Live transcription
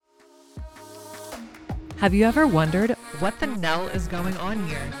Have you ever wondered what the Nell is going on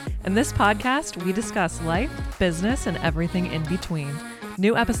here? In this podcast, we discuss life, business, and everything in between.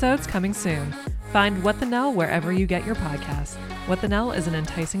 New episodes coming soon. Find What the Nell wherever you get your podcasts. What the Nell is an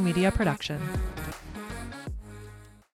Enticing Media production.